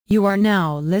You are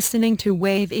now listening to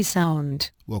Wave a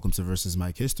Sound. Welcome to Versus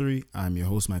Mike History. I'm your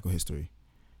host, Michael History.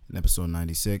 In episode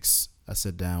 96, I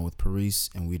sit down with Paris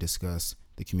and we discuss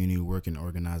the community work in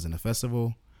organizing a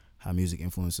festival, how music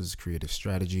influences creative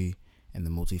strategy, and the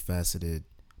multifaceted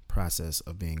process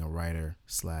of being a writer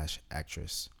slash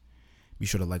actress. Be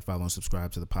sure to like, follow, and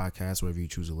subscribe to the podcast wherever you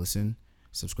choose to listen.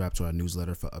 Subscribe to our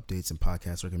newsletter for updates and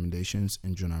podcast recommendations,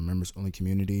 and join our members-only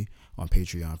community on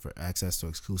Patreon for access to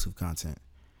exclusive content.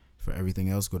 For everything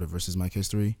else, go to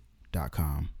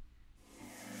versusmikehistory.com.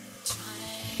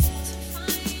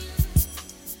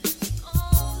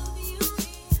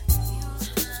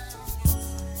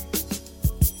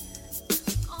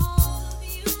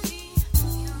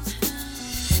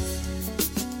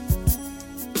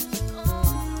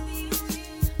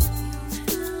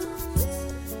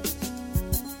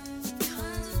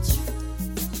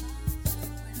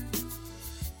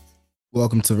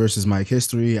 Welcome to Versus Mike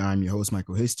History. I'm your host,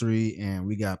 Michael History, and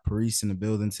we got Paris in the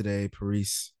building today.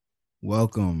 Paris,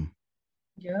 welcome.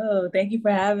 Yo, thank you for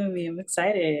having me. I'm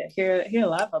excited. I hear a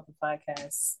lot about the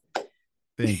podcast.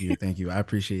 Thank you. I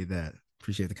appreciate that.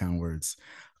 Appreciate the kind words.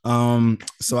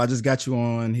 So I just got you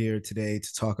on here today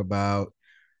to talk about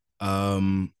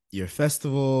your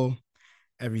festival,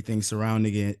 everything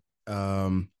surrounding it,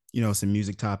 some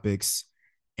music topics,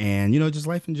 and just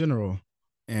life in general.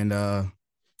 And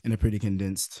in a pretty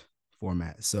condensed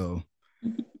format. So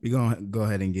we're going to go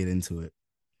ahead and get into it.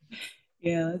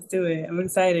 Yeah, let's do it. I'm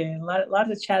excited. A lot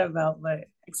to chat about, but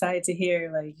excited to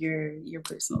hear like your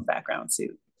personal background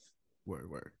too.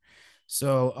 Word.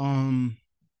 So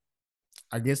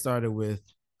I got started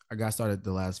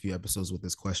the last few episodes with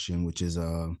this question, which is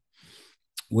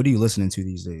what are you listening to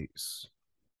these days?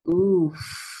 Ooh.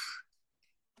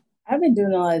 I've been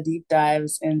doing a lot of deep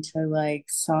dives into like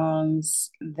songs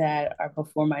that are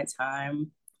before my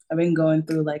time. I've been going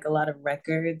through like a lot of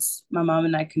records. My mom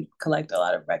and I can collect a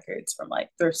lot of records from like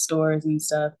thrift stores and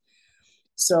stuff.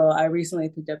 So I recently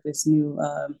picked up this new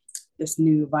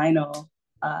vinyl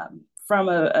from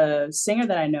a singer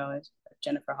that I know,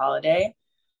 Jennifer Holliday.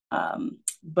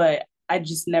 But I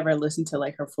just never listened to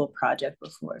like her full project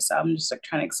before. So I'm just like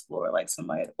trying to explore like some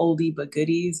like oldie but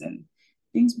goodies and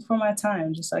things before my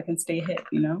time, just so I can stay hip,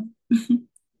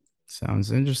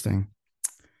 Sounds interesting.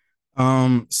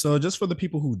 So just for the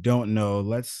people who don't know,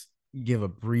 let's give a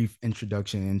brief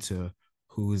introduction into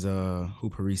who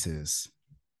Paris is.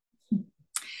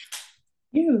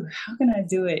 How can I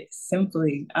do it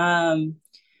simply? Been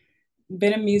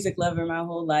a music lover my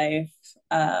whole life.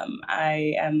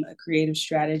 I am a creative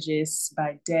strategist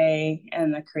by day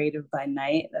and a creative by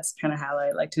night. That's kind of how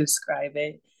I like to describe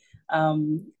it.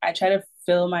 I try to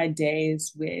fill my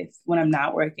days with, when I'm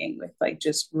not working, with like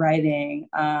just writing,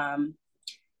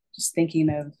 just thinking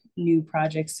of new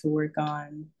projects to work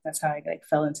on. That's how I like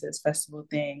fell into this festival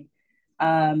thing.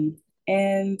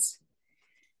 And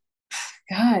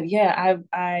God, yeah,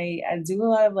 I do a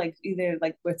lot of like either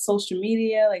like with social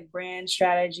media, like brand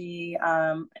strategy,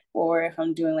 or if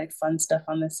I'm doing like fun stuff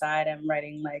on the side, I'm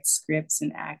writing like scripts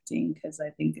and acting because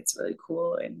I think it's really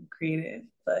cool and creative.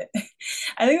 But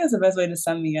I think that's the best way to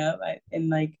sum me up in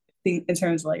like in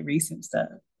terms of like recent stuff.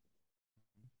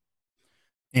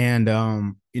 And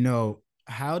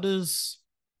how does,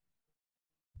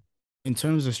 in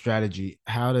terms of strategy,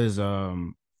 how does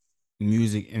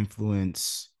music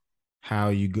influence how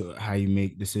you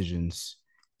make decisions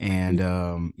and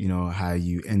how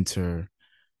you enter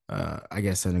I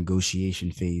guess a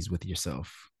negotiation phase with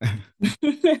yourself?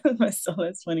 So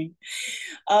that's funny.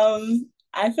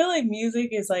 I feel like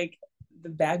music is like the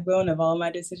backbone of all my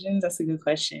decisions. That's a good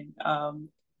question.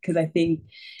 Because I think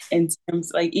in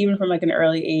terms like even from like an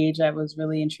early age, I was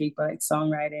really intrigued by like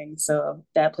songwriting. So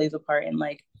that plays a part in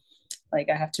like I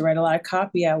have to write a lot of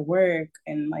copy at work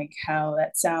and like how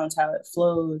that sounds, how it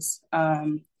flows.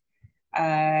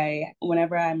 I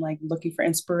whenever I'm like looking for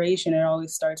inspiration, it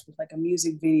always starts with like a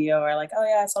music video or like, oh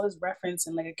yeah, I saw this reference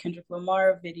in like a Kendrick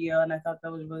Lamar video and I thought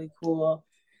that was really cool.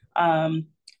 Um,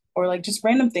 or like just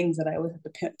random things that I always have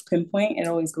to pinpoint. It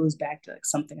always goes back to like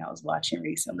something I was watching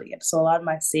recently. So a lot of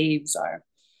my saves are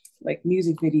like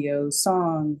music videos,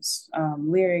 songs,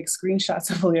 lyrics, screenshots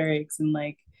of lyrics, and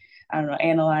like I don't know,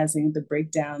 analyzing the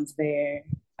breakdowns there.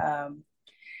 And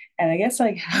I guess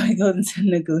like how I go into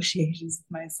negotiations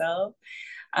with myself,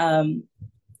 um,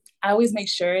 I always make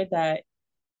sure that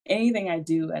anything I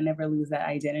do, I never lose that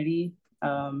identity.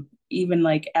 Even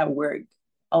like at work,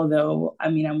 although I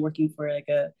mean I'm working for like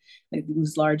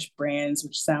these large brands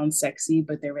which sound sexy,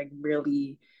 but they're like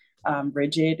really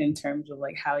rigid in terms of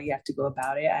like how you have to go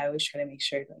about it. I always try to make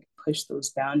sure to like push those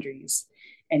boundaries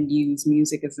and use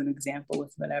music as an example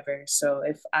with whatever. So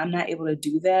if I'm not able to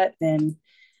do that, then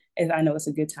I know it's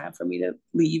a good time for me to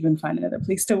leave and find another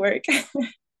place to work.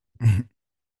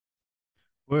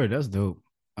 Word, that's dope.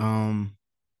 Um,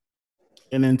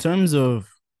 and in terms of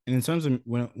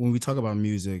when we talk about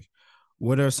music,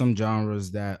 what are some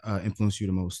genres that influence you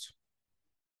the most?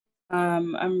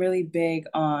 I'm really big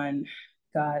on,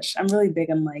 gosh, I'm really big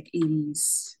on like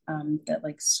 80s, that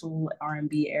like soul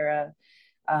R&B era,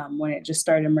 when it just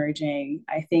started emerging.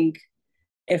 I think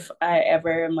if I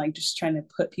ever am like just trying to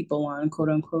put people on, quote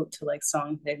unquote, to like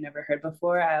songs they've never heard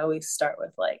before, I always start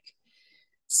with like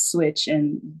Switch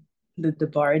and the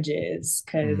Barges,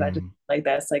 because I just Mm, like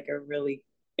that's like a really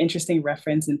interesting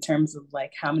reference in terms of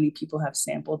like how many people have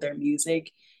sampled their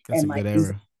music that's a and good like is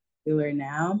era. popular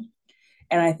now.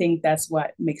 And I think that's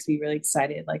what makes me really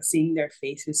excited, like seeing their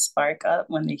faces spark up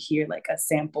when they hear like a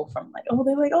sample from like, oh,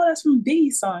 they're like, oh, that's from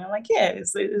Biggie's song. I'm like, yeah,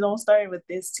 it all started with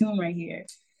this tune right here.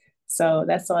 So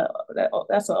that's what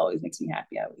always makes me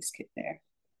happy. I always get there.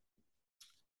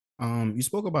 You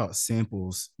spoke about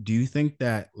samples. Do you think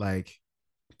that like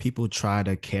people try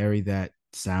to carry that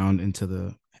sound into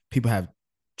the people have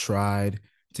tried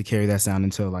to carry that sound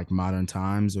into like modern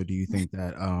times, or do you think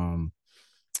that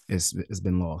it's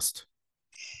been lost?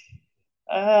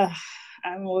 Uh,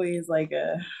 I'm always like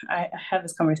I have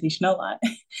this conversation a lot,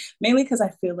 mainly because I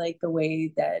feel like the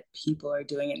way that people are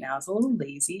doing it now is a little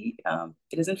lazy.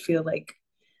 It doesn't feel like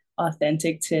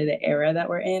authentic to the era that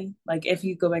we're in. Like if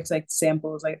you go back to like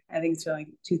samples, like I think it's like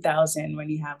 2000 when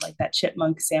you have like that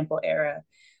chipmunk sample era.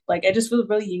 Like it just feels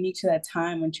really unique to that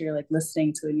time when you're like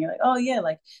listening to it and you're like, oh yeah,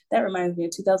 like that reminds me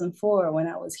of 2004 when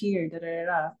I was here, da da da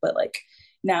da. But like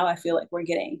now I feel like we're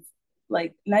getting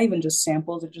like not even just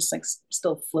samples, or just like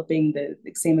still flipping the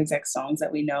same exact songs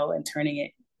that we know and turning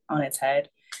it on its head.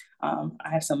 I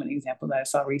have so many examples that I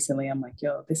saw recently. I'm like,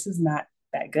 yo, this is not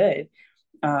that good.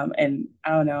 And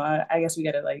I don't know. I guess we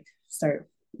got to like start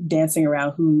dancing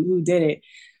around who did it.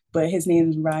 But his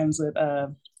name rhymes with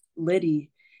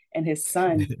Liddy, and his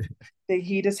son. That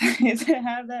he decided to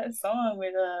have that song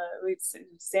with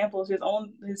samples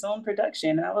his own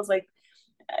production, and I was like,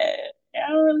 I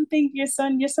don't really think your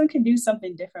son can do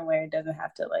something different where it doesn't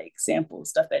have to like sample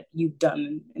stuff that you've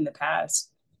done in the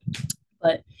past.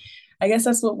 But I guess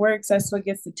that's what works. That's what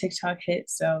gets the TikTok hit.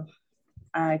 So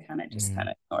I kind of just Yeah, kind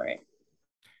of ignore it.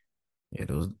 yeah,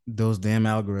 those damn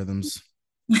algorithms.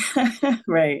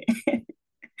 Right.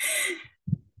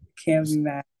 Can't be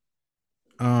mad.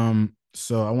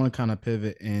 So I want to kind of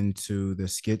pivot into the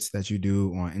skits that you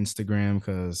do on Instagram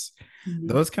because Mhm.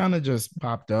 those kind of just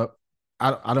popped up.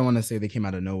 I don't want to say they came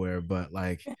out of nowhere, but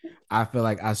like I feel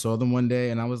like I saw them one day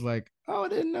and I was like, oh, I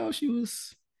didn't know she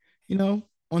was,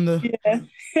 on the Yeah.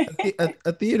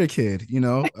 a theater kid,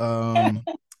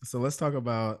 So let's talk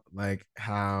about like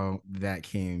how that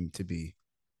came to be.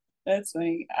 That's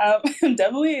funny. I'm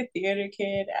definitely a theater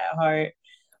kid at heart.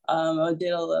 I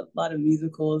did a lot of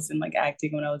musicals and like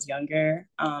acting when I was younger.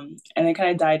 And it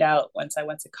kind of died out once I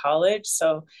went to college.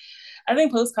 So I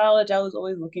think post college, I was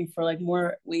always looking for like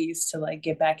more ways to like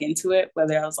get back into it.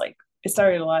 Whether I was like, it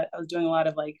started a lot. I was doing a lot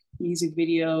of like music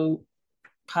video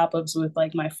pop ups with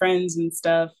like my friends and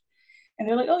stuff. And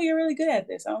they're like, "Oh, you're really good at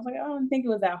this." I was like, "I don't think it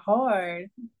was that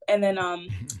hard." And then I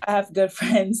have good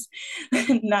friends,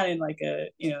 not in like a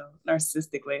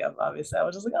narcissistic way. Obviously, I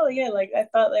was just like, "Oh yeah," like I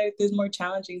thought like there's more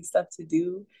challenging stuff to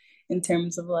do in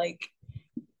terms of like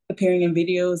appearing in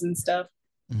videos and stuff.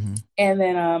 Hmm. And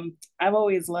then I've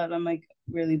always loved. I'm like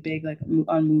really big like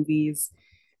on movies,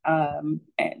 and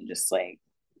just like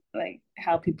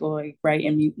how people like write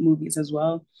in movies as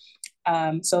well.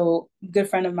 So good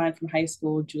friend of mine from high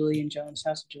school, Julian Jones,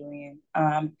 shouts to Julian.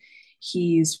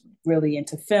 He's really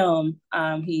into film.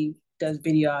 He does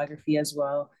videography as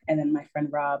well. And then my friend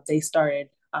Rob, they started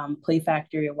Play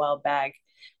Factory a while back,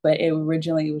 but it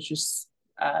originally was just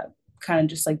kind of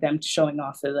just like them showing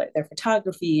off their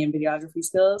photography and videography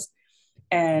skills.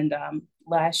 And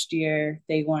last year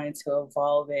they wanted to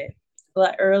evolve it.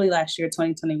 Early last year,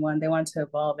 2021, they wanted to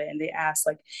evolve it, and they asked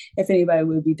like if anybody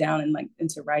would be down and like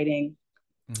into writing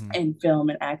Hmm. and film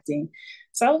and acting.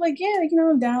 So I was like, yeah,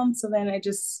 I'm down. So then it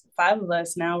just five of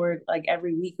us now we're like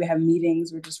every week we have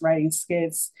meetings. We're just writing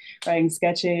skits, writing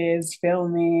sketches,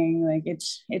 filming. Like it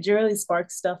really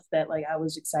sparks stuff that like I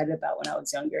was excited about when I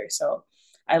was younger. So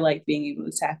I like being able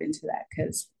to tap into that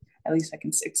because at least I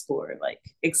can explore like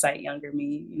excite younger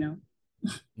me.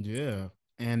 Yeah.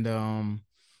 And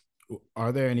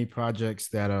are there any projects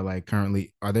that are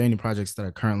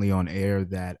currently on air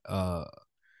that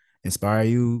inspire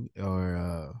you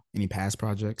or any past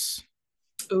projects?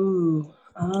 Ooh,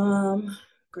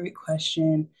 great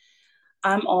question.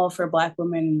 I'm all for Black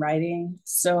women in writing.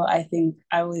 So I think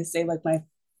I always say like my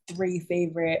three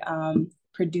favorite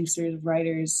producers,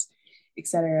 writers,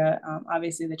 etc.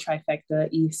 Obviously the trifecta,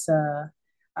 Issa,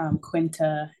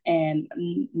 Quinta, and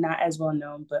not as well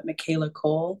known, but Michaela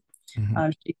Cole. Hmm.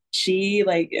 She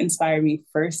like inspired me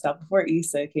first up before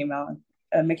Issa came out.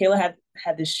 Michaela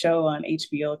had this show on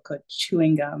HBO called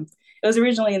Chewing Gum. It was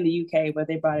originally in the UK, but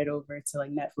they brought it over to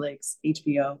like Netflix,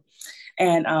 HBO,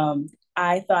 and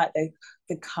I thought that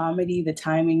the comedy, the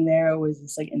timing there was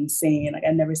just like insane. Like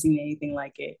I'd never seen anything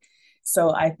like it.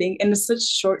 So I think, and it's such a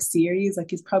short series,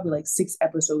 like it's probably like 6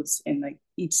 episodes in like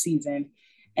each season.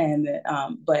 And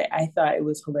but I thought it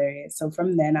was hilarious. So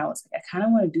from then I was like, I kind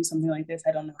of want to do something like this.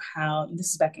 I don't know how. And this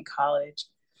is back in college.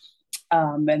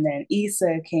 And then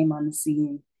Issa came on the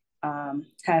scene,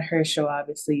 had her show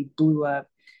obviously blew up,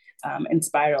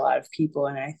 inspired a lot of people.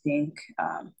 And I think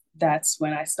that's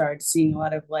when I started seeing a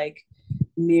lot of like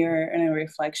mirror and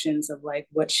reflections of like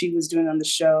what she was doing on the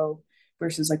show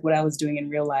versus like what I was doing in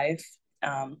real life.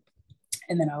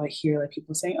 And then I would hear like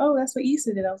people saying, "Oh, that's what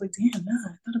Issa did." I was like, "Damn, nah,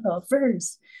 I thought about it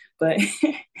first." But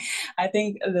I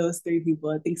think those three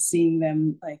people, I think seeing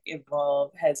them like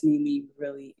evolve has made me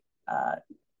really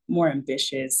more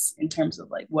ambitious in terms of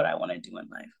like what I want to do in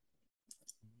life.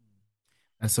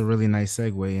 That's a really nice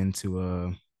segue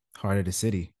into Heart of the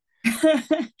City.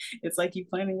 It's like you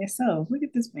planning yourself. Look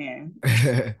at this man.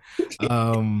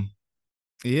 um,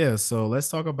 yeah, so let's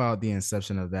talk about the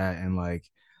inception of that and like,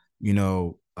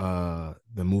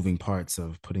 the moving parts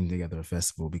of putting together a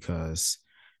festival because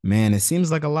man, it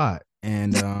seems like a lot.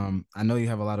 And I know you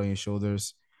have a lot on your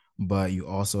shoulders, but you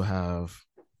also have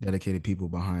dedicated people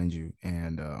behind you.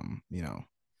 And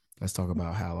let's talk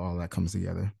about how all that comes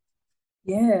together.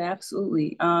 Yeah,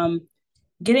 absolutely.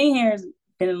 Getting here has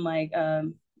been like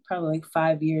probably like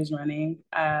 5 years running.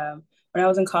 When I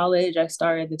was in college, I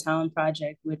started the Talent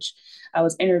Project, which I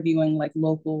was interviewing like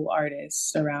local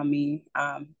artists around me.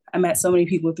 I met so many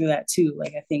people through that too.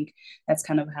 Like I think that's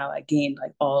kind of how I gained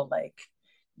like all like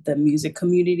the music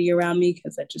community around me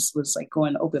because I just was like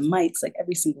going to open mics like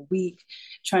every single week,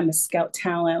 trying to scout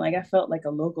talent. Like I felt like a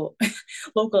local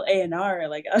local A&R.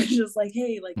 Like I was just like,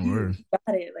 hey, like Or, you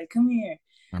got it, like come here.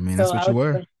 I mean, So that's what I you would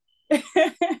were. like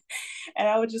and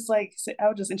I would just like I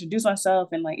would just introduce myself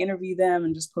and like interview them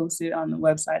and just post it on the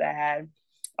website I had.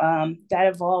 That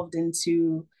evolved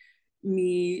into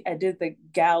me. I did the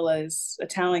galas, a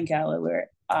talent gala where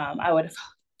I would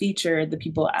feature the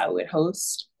people I would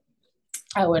host.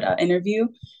 I would interview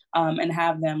and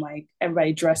have them like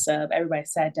everybody dress up, everybody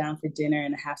sat down for dinner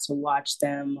and I have to watch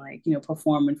them like,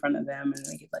 perform in front of them and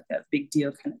make it like a big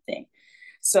deal kind of thing.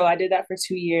 So I did that for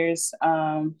 2 years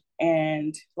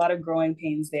and a lot of growing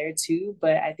pains there too.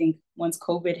 But I think once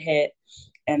COVID hit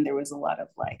and there was a lot of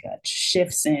like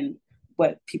shifts in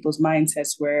what people's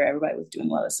mindsets were, everybody was doing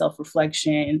a lot of self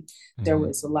reflection. There Mhm.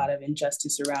 was a lot of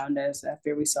injustice around us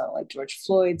after we saw like George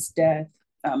Floyd's death,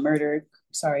 murder,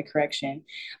 sorry, correction.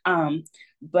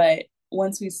 But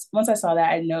once I saw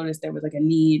that, I noticed there was like a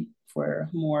need for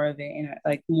more of it and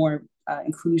like more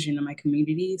inclusion in my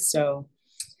community. So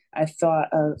I thought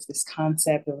of this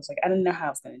concept. It was like I didn't know how I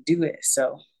was going to do it.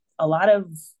 So a lot of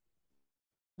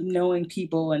knowing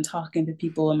people and talking to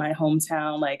people in my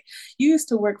hometown, like you used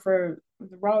to work for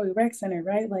the Raleigh Rec Center,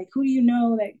 right? Like who do you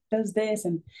know that does this?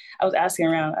 And I was asking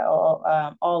around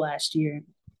all last year.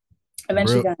 The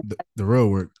Eventually real got the real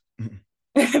work.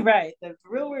 right. The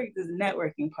real work is the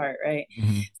networking part, right?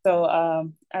 Mhm. So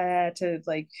I had to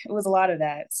like it was a lot of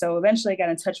that. So eventually I got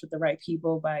in touch with the right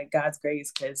people by God's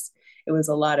grace because it was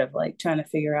a lot of like trying to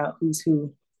figure out who's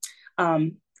who.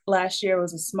 Um, Last year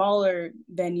was a smaller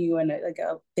venue and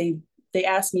they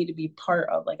asked me to be part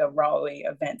of like a Broadway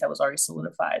event that was already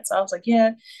solidified. So I was like,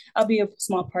 yeah, I'll be a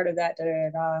small part of that. Da, da,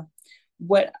 da, da.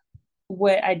 What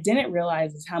what I didn't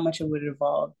realize is how much it would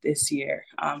evolve this year.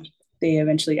 They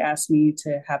eventually asked me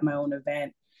to have my own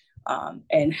event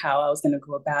and how I was going to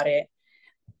go about it.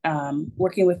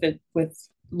 Working with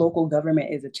local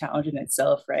government is a challenge in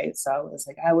itself, right? So I was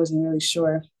like, I wasn't really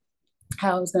sure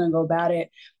how I was going to go about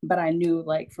it, but I knew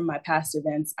like from my past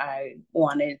events, I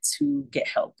wanted to get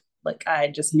help. Like I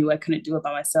just knew I couldn't do it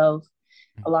by myself.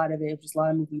 A lot of it was just a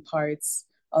lot of moving parts,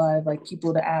 a lot of like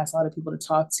people to ask, a lot of people to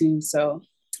talk to. So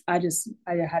I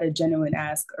had a genuine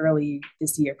ask early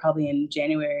this year, probably in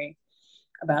January,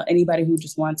 about anybody who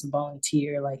just wants to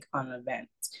volunteer like on an event.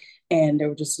 And there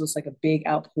was just like a big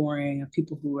outpouring of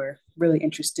people who were really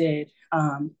interested.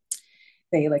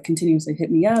 They like continuously hit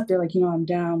me up. They're like, I'm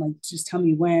down. Like, just tell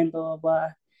me when, blah, blah, blah.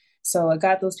 So I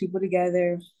got those people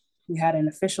together. We had an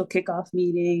official kickoff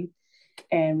meeting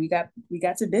and we got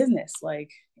to business.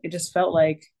 Like, it just felt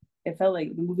like, it felt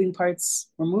like the moving parts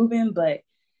were moving, but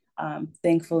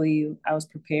thankfully I was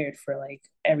prepared for like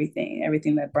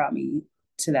everything that brought me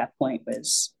to that point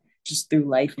was just through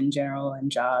life in general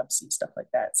and jobs and stuff like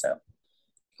that. So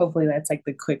hopefully that's like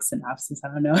the quick synopsis. I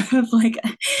don't know if like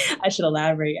I should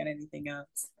elaborate on anything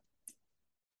else.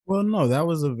 Well, no, that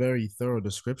was a very thorough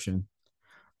description.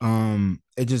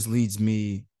 It just leads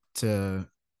me to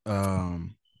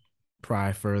um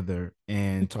pry further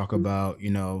and talk about,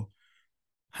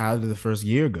 how did the first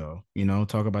year go?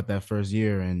 Talk about that first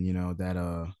year and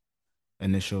that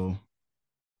initial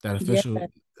that Yeah. official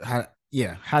how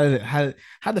yeah, how did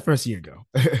the first year go?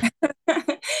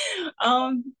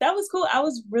 That was cool. I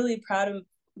was really proud of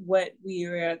what we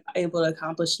were able to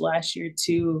accomplish last year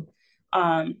too.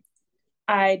 Um,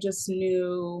 I just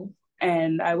knew,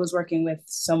 and I was working with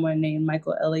someone named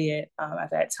Michael Elliott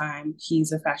at that time.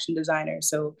 He's a fashion designer,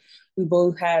 so we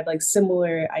both had like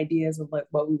similar ideas of like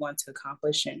what we want to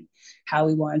accomplish and how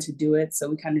we wanted to do it. So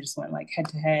we kind of just went like head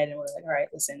to head, and we're like, all right,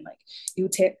 listen, like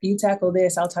you tackle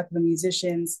this, I'll tackle the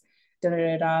musicians, da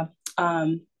da da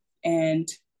da. And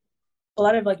a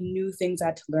lot of like new things I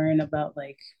had to learn about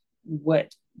like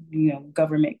what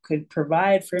government could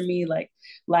provide for me. Like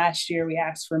last year we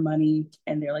asked for money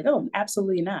and they're like, oh,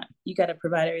 absolutely not, you got to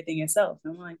provide everything yourself.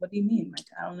 And I'm like, what do you mean? Like,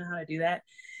 I don't know how to do that.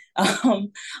 A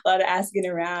lot of asking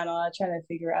around, a lot of trying to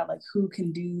figure out like who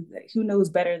can do that, who knows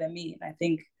better than me. And I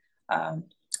think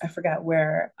I forgot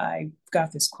where I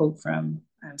got this quote from,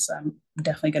 and so I'm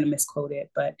definitely going to misquote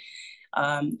it, but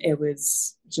it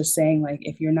was just saying like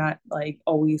if you're not like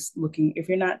always looking, if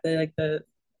you're not the like the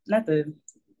not the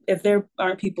if there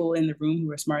aren't people in the room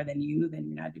who are smarter than you, then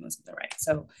you're not doing something right.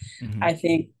 So Mhm. I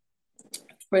think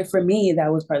for me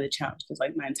that was part of the challenge, because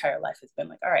like my entire life has been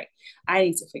like, all right, I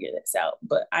need to figure this out,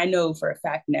 but I know for a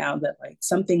fact now that like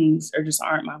some things are just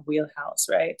aren't my wheelhouse,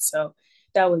 right? So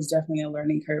that was definitely a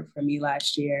learning curve for me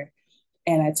last year,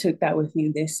 and I took that with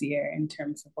me this year in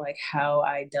terms of like how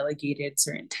I delegated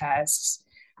certain tasks,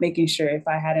 making sure if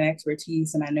I had an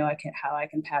expertise and I know how I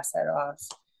can pass that off,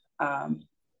 um,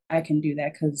 I can do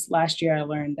that. Because last year I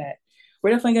learned that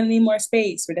we're definitely going to need more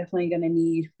space. We're definitely going to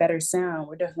need better sound.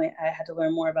 I had to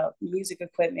learn more about music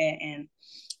equipment and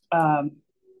um,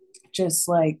 just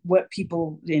like what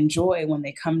people enjoy when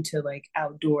they come to like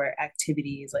outdoor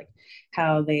activities, like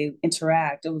how they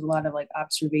interact. It was a lot of like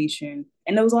observation,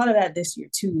 and there was a lot of that this year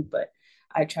too. But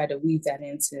I tried to weave that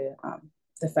into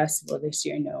the festival this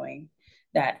year, knowing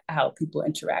that how people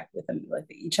interact with them, like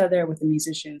each other, with the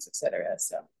musicians, etc.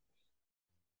 So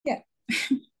yeah.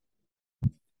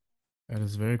 That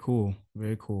is very cool.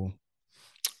 Very cool.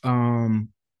 Um,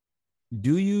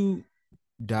 do you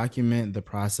document the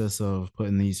process of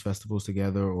putting these festivals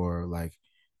together, or like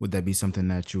would that be something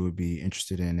that you would be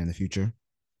interested in the future?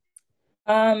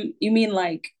 You mean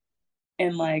like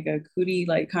in like a Cootie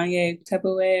like Kanye type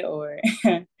of way, or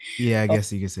Yeah, I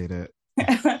guess you could say that.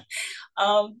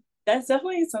 that's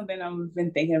definitely something I've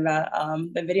been thinking about.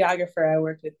 The videographer I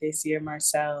worked with this year,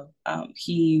 Marcel,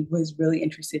 he was really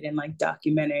interested in like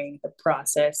documenting the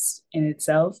process in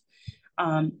itself,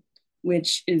 um,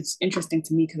 which is interesting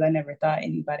to me because I never thought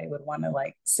anybody would want to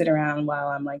like sit around while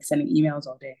I'm like sending emails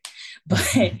all day.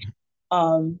 But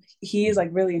he is like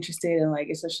really interested in like,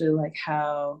 especially like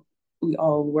how we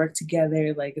all work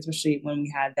together, like especially when we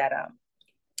had that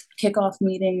kickoff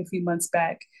meeting a few months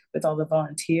back with all the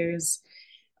volunteers,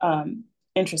 um,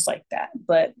 interests like that.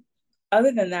 But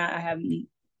other than that, I have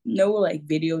no like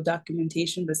video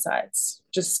documentation besides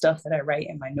just stuff that I write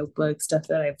in my notebook, stuff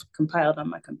that I've compiled on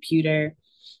my computer,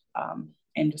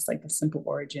 and just like the simple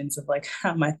origins of like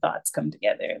how my thoughts come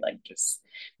together, like just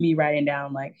me writing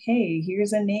down like, hey,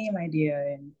 here's a name idea,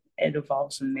 and it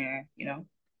evolves from there.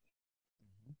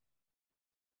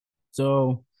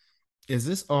 So, is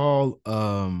this all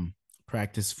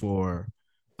practice for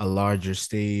a larger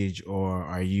stage, or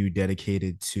are you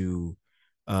dedicated to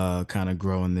kind of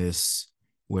growing this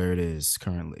where it is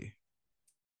currently?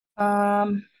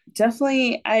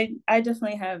 Definitely, I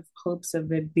definitely have hopes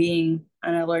of it being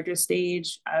on a larger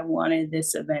stage. I wanted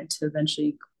this event to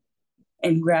eventually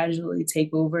and gradually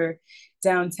take over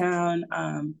downtown,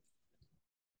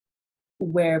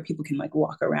 where people can like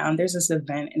walk around. There's this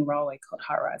event in Rahway called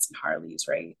Hot Rods and Harleys,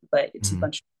 right? But it's a Mhm.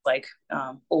 bunch of like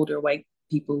older white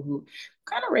people who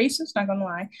kind of racist, not gonna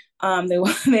lie. They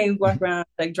they walk around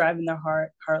like driving their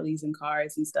Harleys and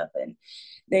cars and stuff, and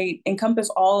they encompass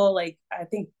all like I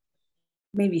think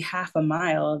maybe half a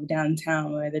mile of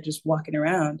downtown where they're just walking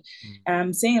around. And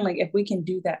I'm saying like if we can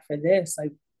do that for this,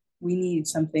 like we need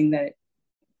something that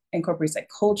incorporates like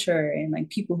culture and like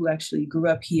people who actually grew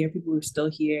up here, people who are still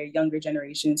here, younger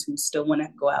generations who still want to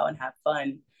go out and have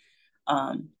fun.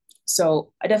 Um,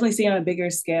 So I definitely see it on a bigger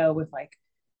scale with like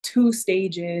two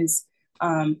stages,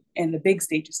 and the big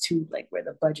stages too, like where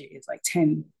the budget is like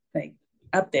 10, like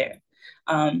up there.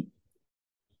 Um,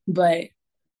 but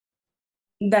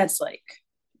that's like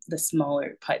the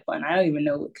smaller pipeline. I don't even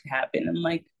know what could happen in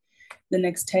like the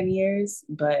next 10 years,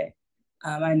 but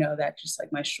I know that's just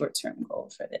like my short term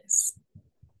goal for this.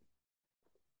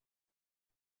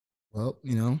 Well,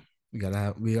 we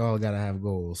all gotta have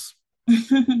goals.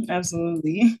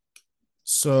 Absolutely.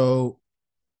 So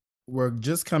we're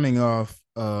just coming off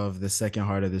of the second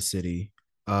heart of the city.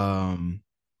 Um,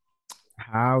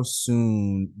 how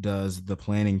soon does the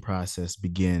planning process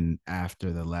begin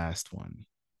after the last one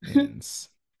ends?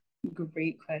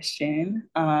 Great question.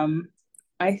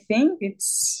 I think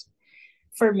it's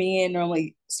for me, it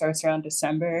normally starts around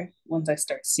December once I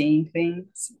start seeing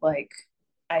things. Like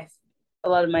I a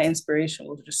lot of my inspiration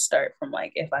will just start from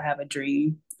like if I have a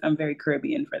dream. I'm very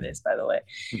Caribbean for this, by the way.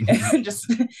 And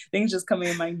just things just come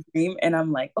in my dream and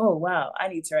I'm like, oh wow, I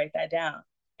need to write that down.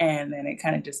 And then it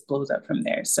kind of just blows up from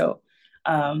there. So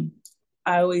um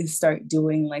I always start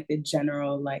doing like the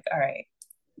general, like, all right,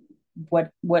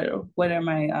 what are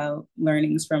my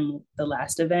learnings from the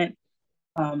last event?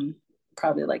 Um,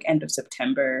 Probably like end of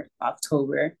September,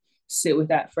 October. Sit with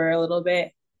that for a little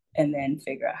bit, and then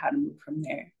figure out how to move from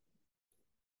there.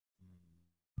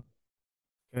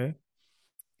 Okay.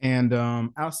 And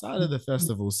outside of the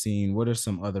festival scene, what are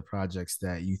some other projects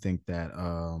that you think that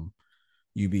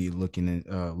you be looking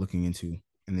into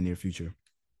in the near future?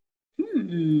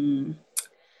 Hmm.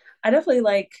 I definitely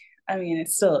like. I mean,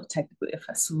 it's still technically a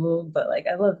festival, but like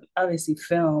I love obviously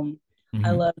film.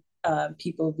 I Mm-hmm. love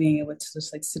people being able to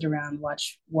just like sit around,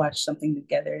 watch something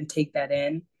together, and take that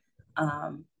in.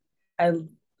 Um, I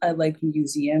I like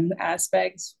museum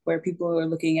aspects where people are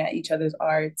looking at each other's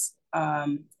arts.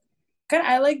 Kind of,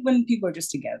 I like when people are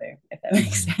just together, if that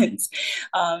makes Mm-hmm. sense.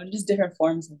 Just different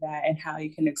forms of that and how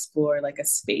you can explore like a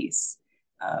space.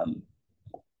 Um,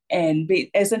 and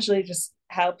essentially just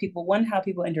how people, one, how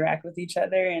people interact with each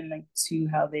other, and like two,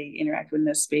 how they interact with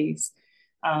the space.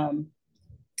 Um,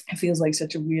 it feels like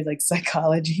such a weird like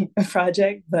psychology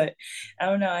project, but I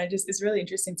don't know. I just, it's really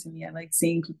interesting to me. I like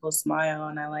seeing people smile,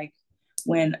 and I like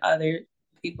when other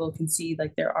people can see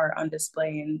like their art on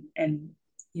display, and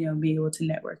be able to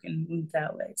network and move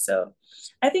that way. So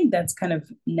I think that's kind of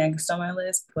next on my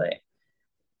list, but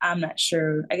I'm not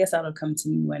sure. I guess that'll come to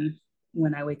me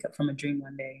when I wake up from a dream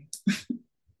one day.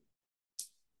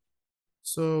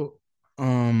 So,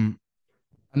 um,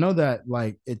 I know that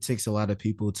like it takes a lot of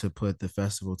people to put the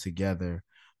festival together,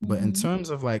 but in Mm-hmm. terms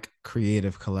of like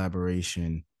creative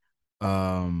collaboration,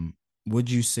 um, would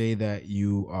you say that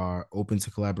you are open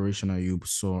to collaboration? Or are you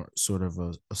sort of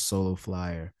a solo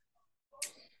flyer?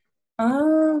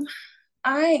 Um,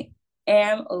 I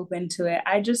am open to it.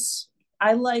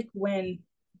 I like when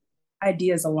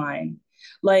ideas align.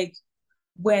 Like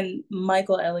when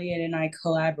Michael Elliott and I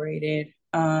collaborated,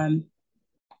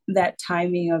 that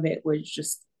timing of it was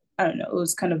just, I don't know, it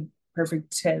was kind of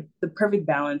perfect, to the perfect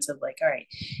balance of like, all right,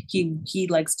 he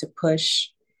likes to push,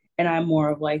 and I'm more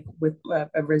of like with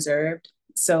a reserved.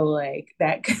 So like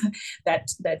that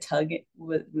that tug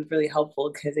was really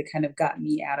helpful because it kind of got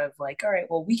me out of like, all right,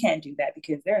 well, we can't do that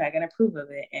because they're not going to approve of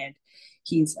it. And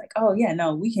he's like, oh yeah,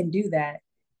 no, we can do that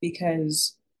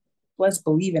because let's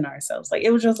believe in ourselves. Like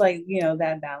it was just like,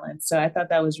 that balance. So I thought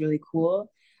that was really cool.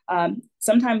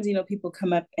 Sometimes, people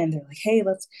come up and they're like, hey,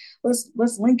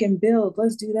 let's link and build,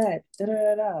 let's do that. Da, da,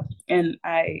 da, da. And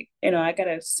I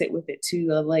gotta sit with it too,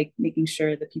 like making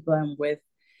sure the people I'm with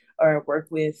or work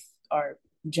with are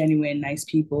genuine, nice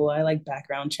people. I like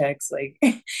background checks, like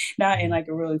not in like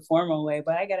a really formal way,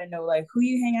 but I gotta know like who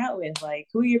you hang out with, like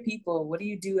who are your people, what do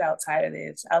you do outside of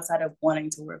this, outside of wanting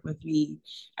to work with me.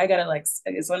 I gotta like,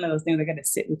 it's one of those things I gotta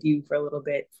sit with you for a little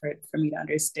bit for me to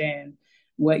understand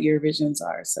what your visions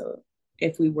are. So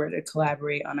if we were to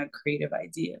collaborate on a creative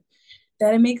idea,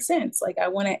 that it makes sense. Like I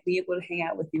want to be able to hang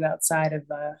out with you outside of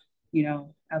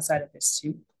this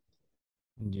too.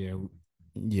 Yeah,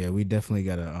 yeah, we definitely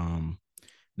gotta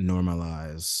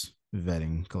normalize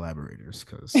vetting collaborators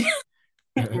because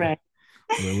Right.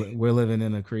 we're living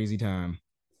in a crazy time.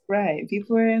 Right.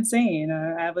 People are insane.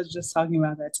 I was just talking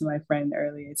about that to my friend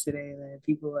earlier today, that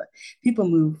people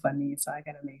move funny, so I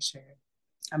gotta make sure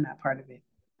I'm not part of it.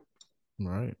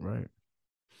 Right, right.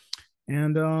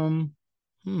 And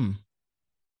hmm,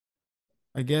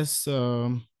 I guess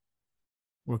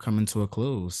we're coming to a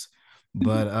close.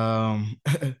 But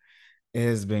it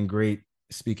has been great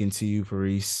speaking to you,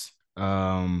 Paris.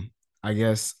 I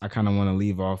guess I kind of want to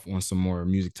leave off on some more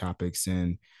music topics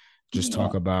and just Yeah.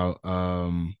 talk about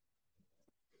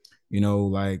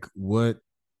like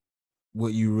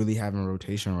what you really have in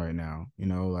rotation right now. You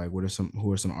know, like what are some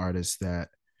who are some artists that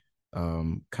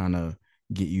kind of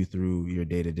get you through your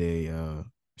day to day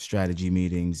strategy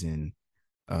meetings and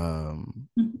um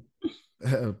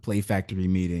play factory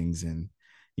meetings and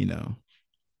you know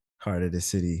heart of the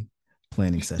city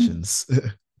planning sessions.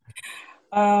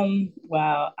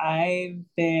 Wow, I've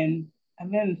been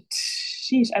on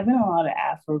a lot of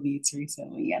Afro beats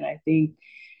recently, and I think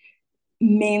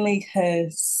mainly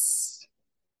because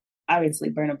obviously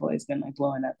Burna Boy's been like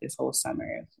blowing up this whole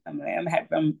summer.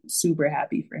 I'm super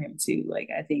happy for him too. Like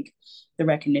I think the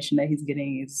recognition that he's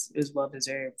getting is well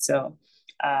deserved. So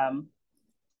um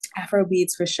Afro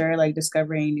beats for sure, like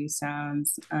discovering new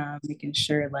sounds, making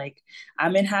sure like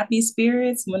I'm in happy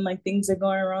spirits when like things are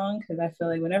going wrong. Because I feel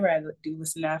like whenever I do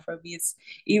listen to Afro beats,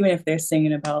 even if they're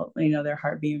singing about their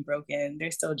heart being broken,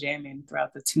 they're still jamming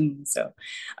throughout the tune. So,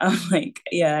 like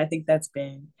yeah, I think that's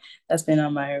been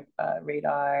on my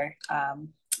radar.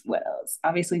 What else?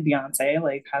 Obviously Beyonce.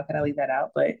 Like how could I leave that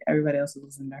out? But everybody else is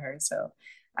listening to her, so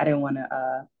I didn't want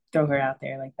to throw her out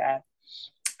there like that.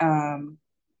 Um,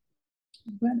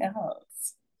 what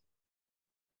else?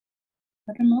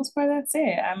 For the most part, that's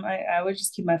it. I would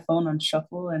just keep my phone on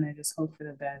shuffle and I just hope for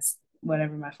the best,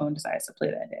 whatever my phone decides to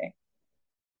play that day.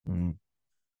 Mm.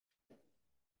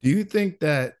 Do you think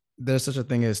that there's such a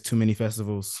thing as too many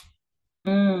festivals?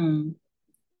 Mm.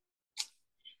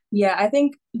 Yeah, I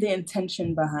think the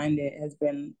intention behind it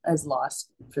has lost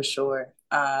for sure.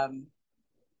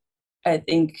 I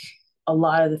think a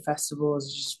lot of the festivals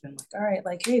have just been like, all right,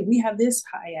 like, hey, we have this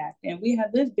high act and we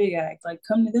have this big act, like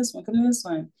come to this one, come to this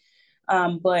one.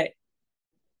 But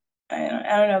I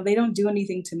don't know, they don't do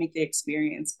anything to make the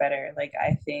experience better. Like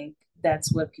I think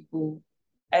that's what people,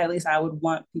 at least I would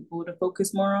want people to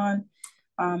focus more on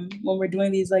when we're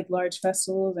doing these like large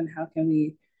festivals, and how can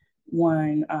we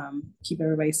one keep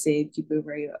everybody safe, keep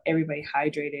everybody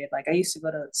hydrated. Like I used to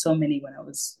go to so many when I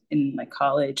was in like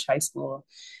college, high school,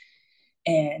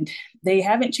 and they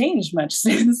haven't changed much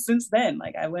since then.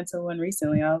 Like I went to one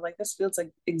recently, I was like, this feels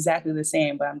like exactly the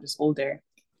same, but I'm just older.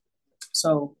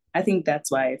 So I think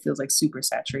that's why it feels like super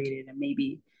saturated, and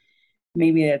maybe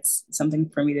it's something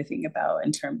for me to think about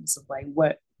in terms of like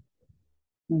what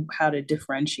how to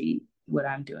differentiate what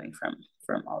I'm doing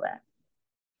from all that.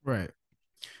 Right.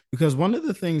 Because one of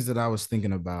the things that I was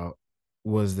thinking about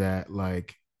was that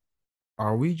like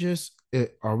are we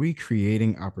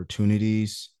creating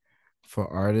opportunities for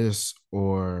artists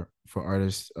or for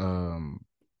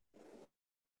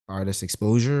artist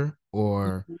exposure,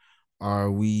 or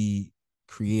are we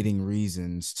creating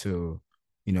reasons to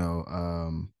you know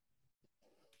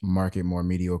market more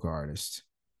mediocre artists,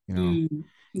 you know? Mm,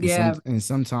 yeah, And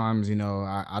sometimes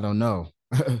I don't know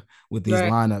with these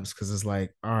right. lineups because it's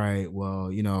like, all right, well,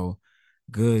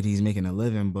 good, he's making a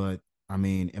living, but I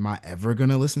mean, am I ever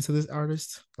gonna listen to this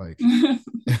artist? Like, am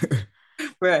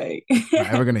Right. I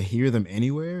ever gonna hear them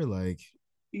anywhere? Like,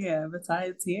 Yeah,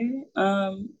 besides here,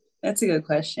 that's a good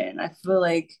question. I feel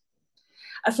like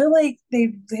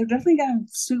they've definitely gotten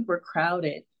super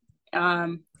crowded.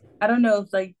 Um, I don't know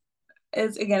if like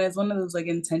it's one of those like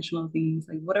intentional things.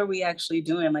 Like, what are we actually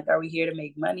doing? Like, are we here to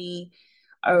make money,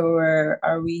 or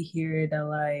are we here to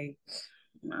like,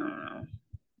 I don't know,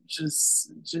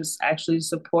 just actually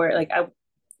support? Like, I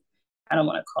don't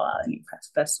want to call out any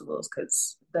press festivals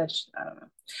because that's I don't know,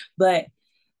 but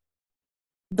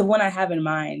the one I have in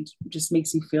mind just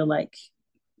makes you feel like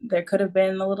there could have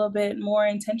been a little bit more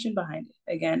intention behind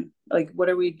it. Again, like what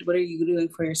are you doing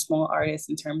for your small artists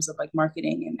in terms of like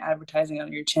marketing and advertising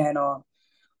on your channel,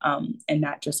 and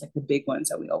not just like the big ones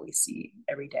that we always see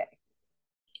every day.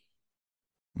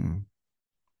 hmm.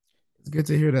 It's good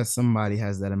to hear that somebody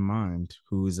has that in mind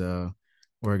who's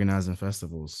organizing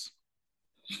festivals.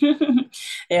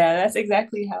 Yeah, that's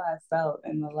exactly how I felt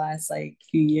in the last like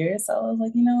few years. So I was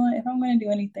like, you know what, if I'm gonna do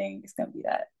anything, it's gonna be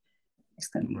that. It's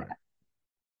gonna be Right. that.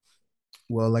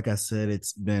 Well, like I said,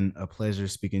 it's been a pleasure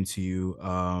speaking to you.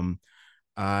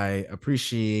 I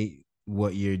appreciate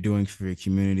what you're doing for your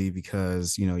community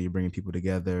because you're bringing people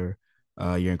together,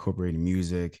 you're incorporating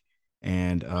music,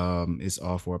 and it's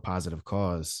all for a positive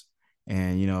cause.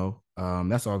 And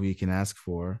that's all we can ask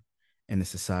for in the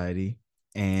society.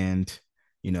 And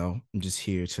I'm just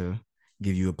here to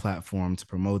give you a platform to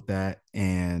promote that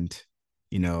and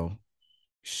you know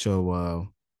show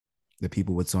the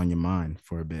people what's on your mind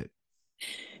for a bit.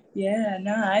 Yeah,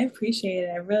 no, I appreciate it.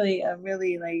 I really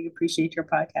like appreciate your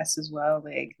podcast as well.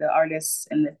 Like the artists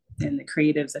and the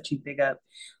creatives that you big up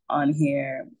on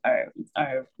here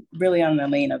are really on the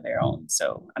lane of their own.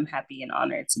 So I'm happy and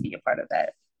honored to be a part of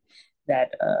that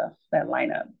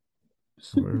lineup.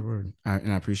 Word, word.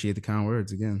 And I appreciate the kind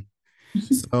words again.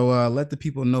 So let the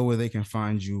people know where they can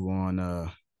find you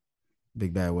on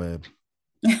Big Bad Web.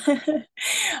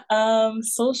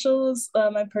 Socials,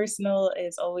 my personal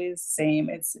is always the same.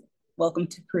 It's Welcome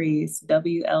to Praise,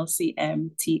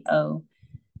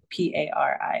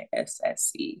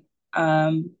 WLCMTOPARISSE.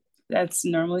 That's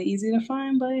normally easy to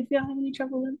find, but if y'all have any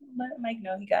trouble, let Mike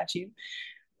know, he got you.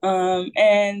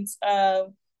 And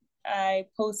I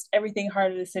post everything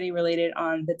Heart of the City related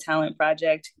on the Talent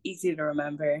Project, easy to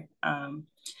remember.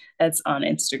 That's on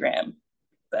Instagram,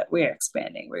 but we're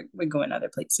expanding. We're going other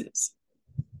places.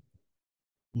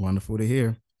 Wonderful to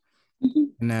hear.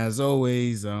 Mhm. And as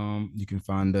always, you can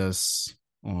find us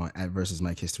on at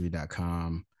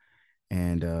versusmikehistory.com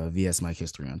and VS Mike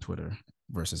History on Twitter,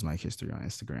 versus Mike History on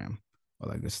Instagram, all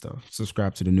that good stuff.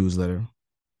 Subscribe to the newsletter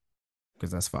because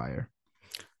that's fire.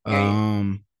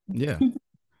 Yeah.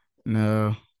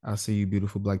 No, I'll see you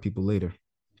beautiful black people later.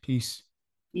 Peace.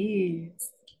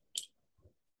 Yes.